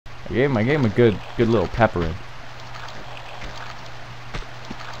I gave him a good little peppering.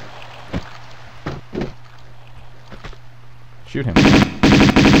 Shoot him.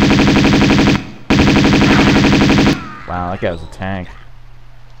 Wow, that guy was a tank.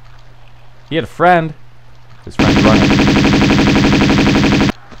 He had a friend. His friend's running.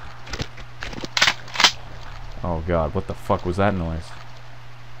 Oh god, what the fuck was that noise?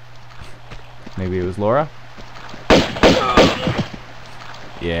 Maybe it was Laura?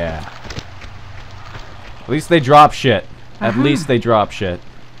 Yeah. At least they drop shit. At least they drop shit.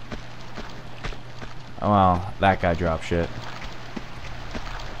 Oh, well, that guy dropped shit.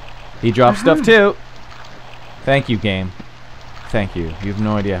 He dropped stuff too. Thank you, game. Thank you. You have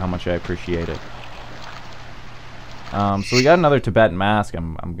no idea how much I appreciate it. So we got another Tibetan mask.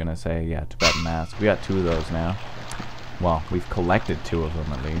 I'm gonna say, yeah, Tibetan mask. We got 2 of those now. Well, we've collected 2 of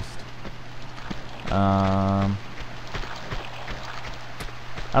them at least.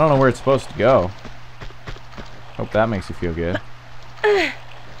 I don't know where it's supposed to go. Hope that makes you feel good.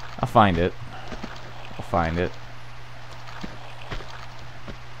 I'll find it. I'll find it.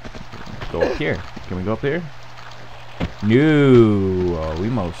 Go up here. Can we go up here? No, we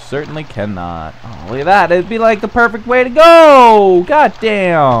most certainly cannot. Oh, look at that. It'd be like the perfect way to go. God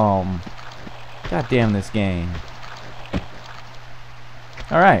damn. God damn this game.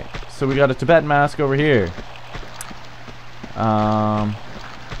 Alright, so we got a Tibetan mask over here.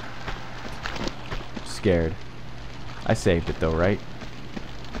 Scared. I saved it though, right?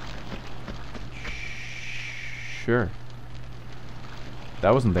 Sure.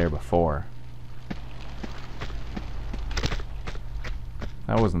 That wasn't there before.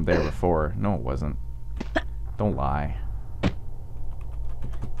 That wasn't there before. No, it wasn't. Don't lie.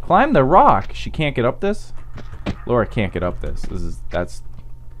 Climb the rock. She can't get up this? Laura can't get up this. That's...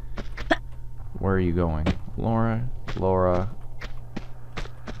 Where are you going? Laura.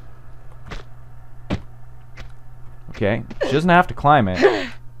 Okay. She doesn't have to climb it,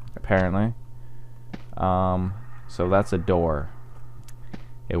 apparently. So that's a door.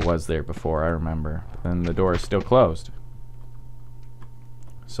 It was there before, I remember. And the door is still closed.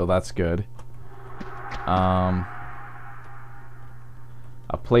 So that's good. A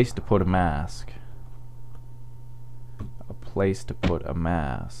place to put a mask. A place to put a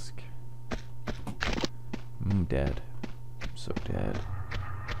mask. I'm dead. I'm so dead.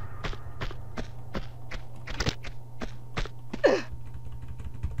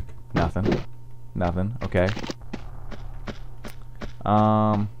 Nothing. Nothing. Okay.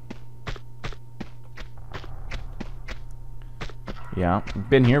 Yeah,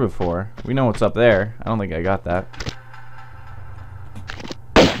 been here before. We know what's up there. I don't think I got that.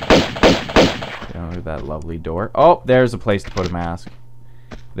 Yeah, look at that lovely door. Oh, there's a place to put a mask.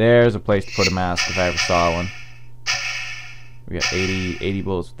 There's a place to put a mask if I ever saw one. We got 80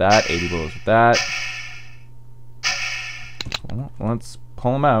 bullets with that, 80 bullets with that. Well, let's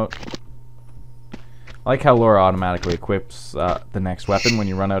pull them out. I like how Laura automatically equips the next weapon when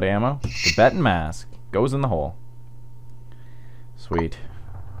you run out of ammo. Tibetan mask goes in the hole. Sweet.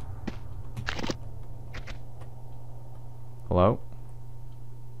 Hello?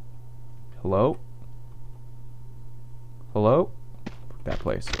 Hello? Hello? That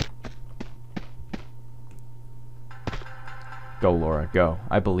place. Go, Laura, go.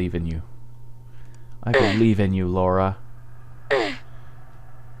 I believe in you. I believe in you, Laura.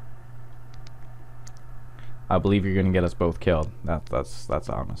 I believe you're gonna get us both killed. That's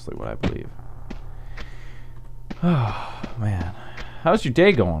honestly what I believe. Oh, man. How's your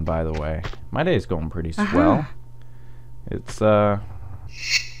day going, by the way? My day's going pretty swell. It's, yeah,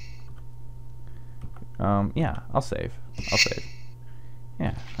 I'll save.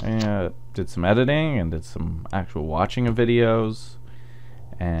 Yeah, I did some editing and did some actual watching of videos.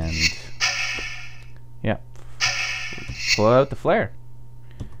 And, yeah, pull out the flare.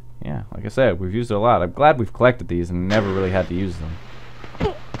 Yeah, like I said, we've used it a lot. I'm glad we've collected these and never really had to use them.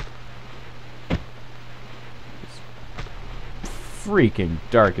 Freaking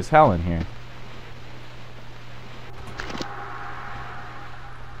dark as hell in here.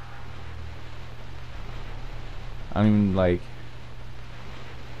 I mean, like,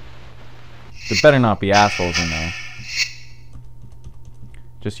 there better not be assholes in there.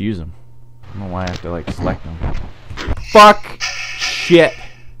 Just use them. I don't know why I have to, like, select them. Fuck! Shit!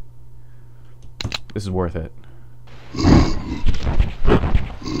 This is worth it.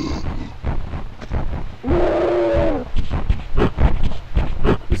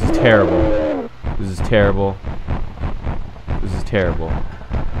 This is terrible. This is terrible. This is terrible.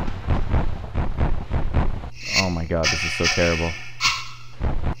 Oh my god, this is so terrible.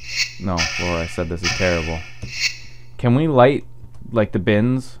 No, Laura, I said this is terrible. Can we light like the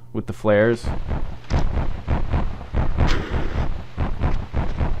bins with the flares.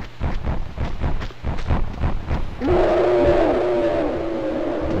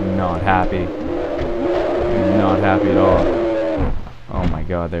 Not happy. Not happy at all. Oh my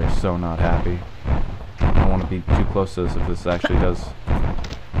god, they're so not happy. I don't want to be too close to this if this actually does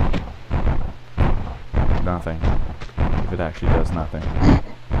nothing. If it actually does nothing.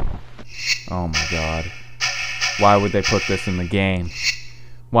 Oh my god. Why would they put this in the game?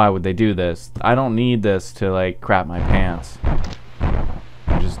 Why would they do this? I don't need this to like crap my pants.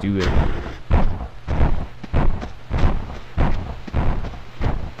 I just do it.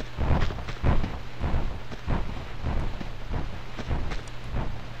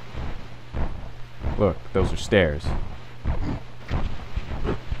 Look, those are stairs.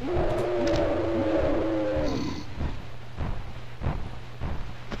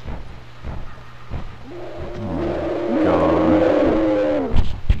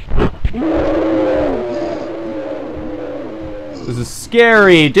 This is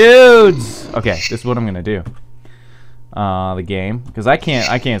scary, dudes. Okay, this is what I'm gonna do. The game, because I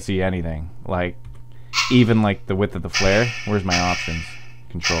can't see anything. Like, even like the width of the flare. Where's my options?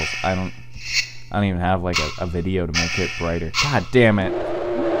 Controls. I don't even have like a video to make it brighter. God damn it.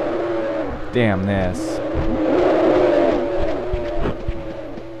 Damn this.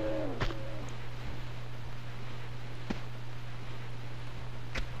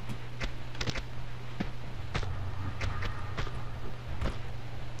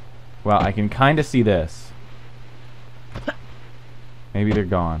 Well, I can kind of see this. Maybe they're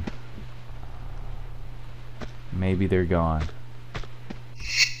gone. Maybe they're gone.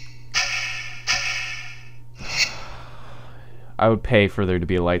 I would pay for there to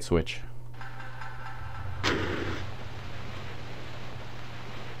be a light switch.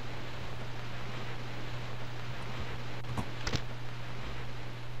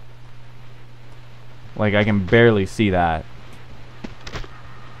 Like, I can barely see that.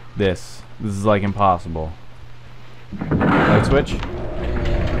 This is like impossible. Light switch?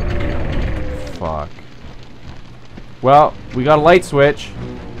 Fuck. Well, we got a light switch.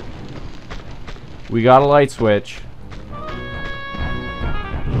 We got a light switch.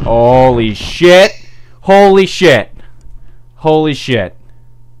 Holy shit! Holy shit! Holy shit!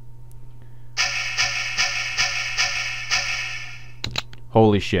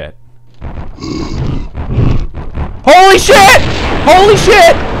 Holy shit! Holy shit! Holy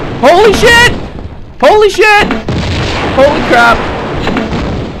shit! Holy shit! Holy shit! Holy crap!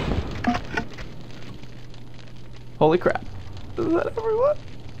 Holy crap! Is that everyone?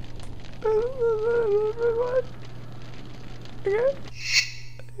 Is that everyone? Okay.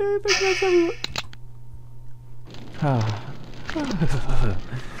 I think that's everyone.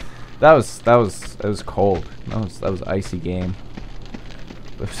 That was cold. That was icy game.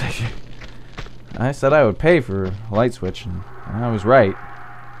 I said I would pay for a light switch, and I was right.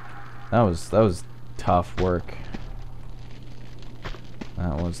 That was tough work.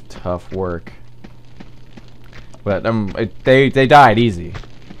 That was tough work. But they died easy.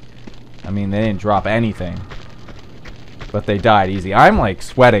 I mean, they didn't drop anything. But they died easy. I'm like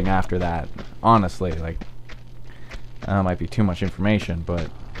sweating after that. Honestly, like, that might be too much information, but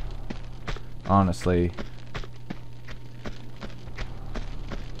honestly,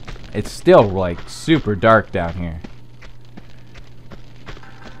 it's still like super dark down here.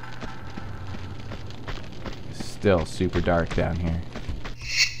 It's still super dark down here.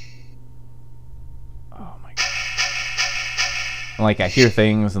 Oh my god. And like I hear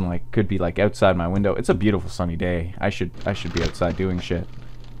things and like could be like outside my window. It's a beautiful sunny day. I should be outside doing shit.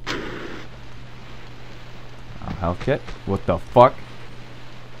 Health kit? What the fuck?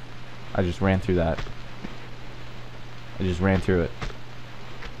 I just ran through that. I just ran through it.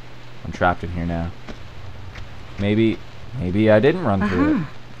 I'm trapped in here now. Maybe I didn't run through it.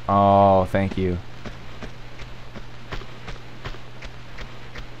 Oh, thank you.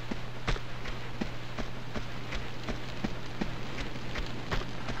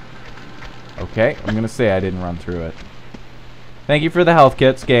 Okay, I'm gonna say I didn't run through it. Thank you for the health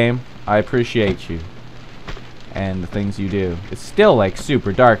kits, game. I appreciate you. And the things you do. It's still like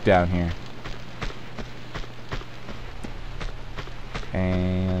super dark down here.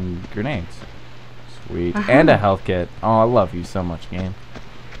 And grenades. Sweet. And a health kit. Oh, I love you so much, game.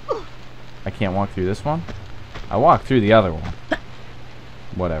 I can't walk through this one. I walked through the other one.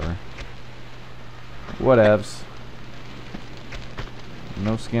 Whatever. Whatevs.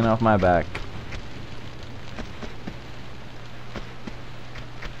 No skin off my back.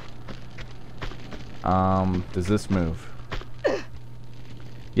 Does this move?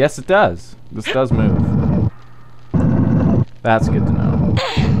 Yes, it does. This does move. That's good to know.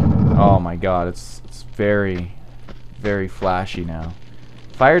 Oh my god, it's very, very flashy now.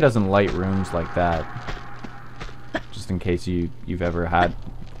 Fire doesn't light rooms like that. Just in case you've ever had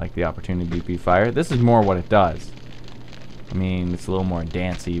like the opportunity to be fire. This is more what it does. I mean, it's a little more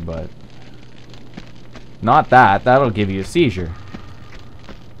dancey, but not that. That'll give you a seizure.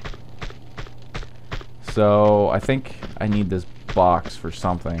 So I think I need this box for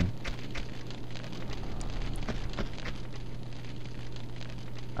something.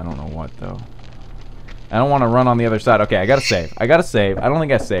 I don't know what though. I don't want to run on the other side. Okay, I gotta save. I gotta save. I don't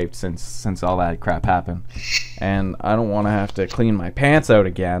think I saved since all that crap happened, and I don't want to have to clean my pants out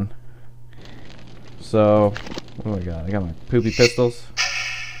again. So what do I got? I got my poopy pistols.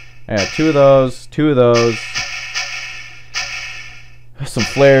 I got two of those. Some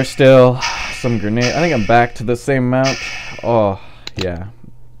flares still. Some grenade. I think I'm back to the same amount. Oh yeah,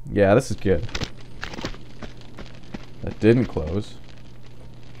 yeah. This is good. That didn't close.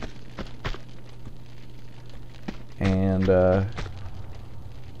 And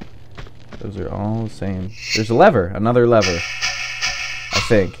those are all the same. There's a lever, another lever, I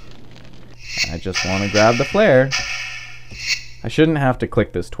think. I just want to grab the flare. I shouldn't have to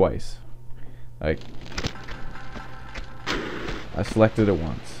click this twice. Like, I selected it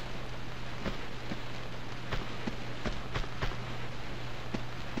once.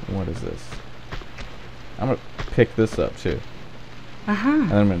 What is this? I'm gonna pick this up too. And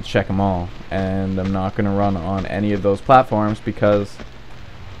then I'm going to check them all. And I'm not going to run on any of those platforms because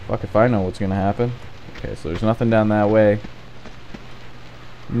fuck if I know what's going to happen. Okay, so there's nothing down that way.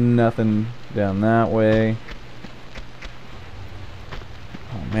 Nothing down that way.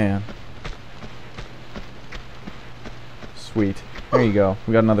 Oh man. Sweet. There you go.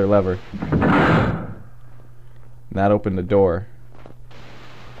 We got another lever. And that opened the door.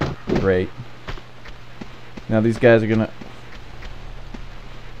 Great. Now these guys are going to...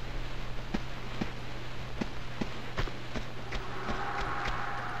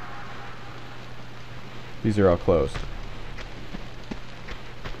 These are all closed.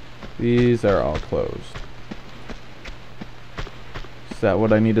 These are all closed. Is that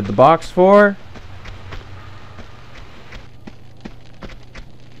what I needed the box for?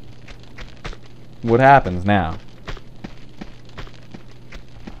 What happens now?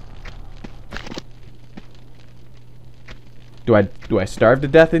 Do I starve to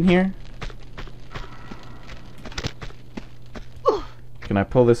death in here? Can I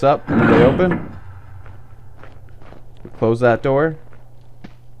pull this up? Are they open? Close that door.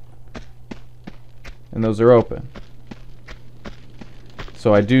 And those are open.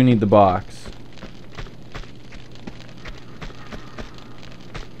 So I do need the box.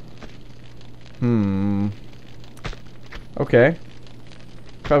 Okay.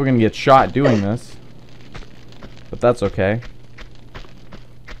 Probably gonna get shot doing this. But that's okay.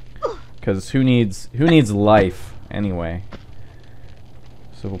 Because who needs life anyway?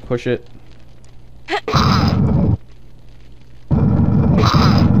 So we'll push it.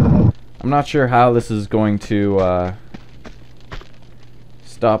 I'm not sure how this is going to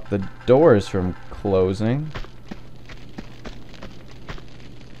stop the doors from closing.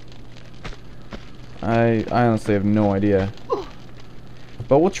 I honestly have no idea.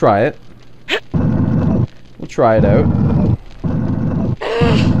 But we'll try it. We'll try it out.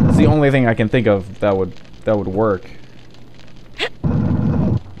 It's the only thing I can think of that would work.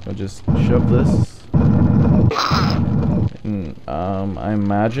 I'll just shove this. I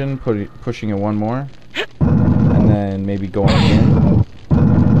imagine pushing it one more, and then maybe going in.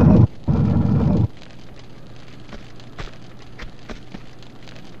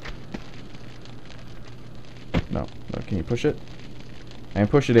 No, can you push it? And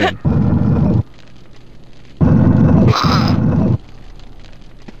push it in.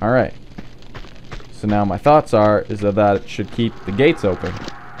 Alright. So now my thoughts is that it should keep the gates open.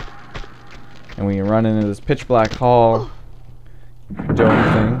 And we can run into this pitch black hall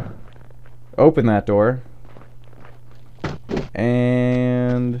dome thing. Open that door.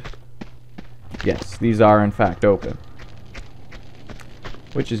 And yes, these are in fact open.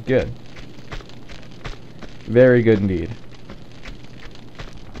 Which is good. Very good indeed.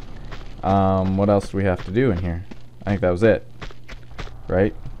 What else do we have to do in here? I think that was it.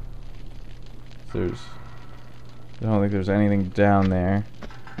 Right? So I don't think there's anything down there.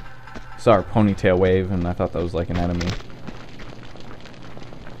 Saw our ponytail wave and I thought that was like an enemy.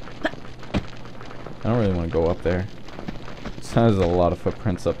 I don't really want to go up there. There's a lot of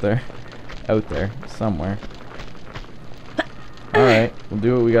footprints up there. Out there. Somewhere. Alright. We'll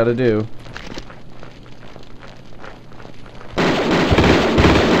do what we gotta do. This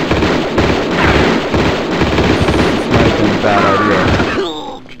might have been bad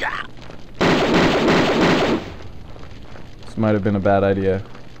This might have been a bad idea.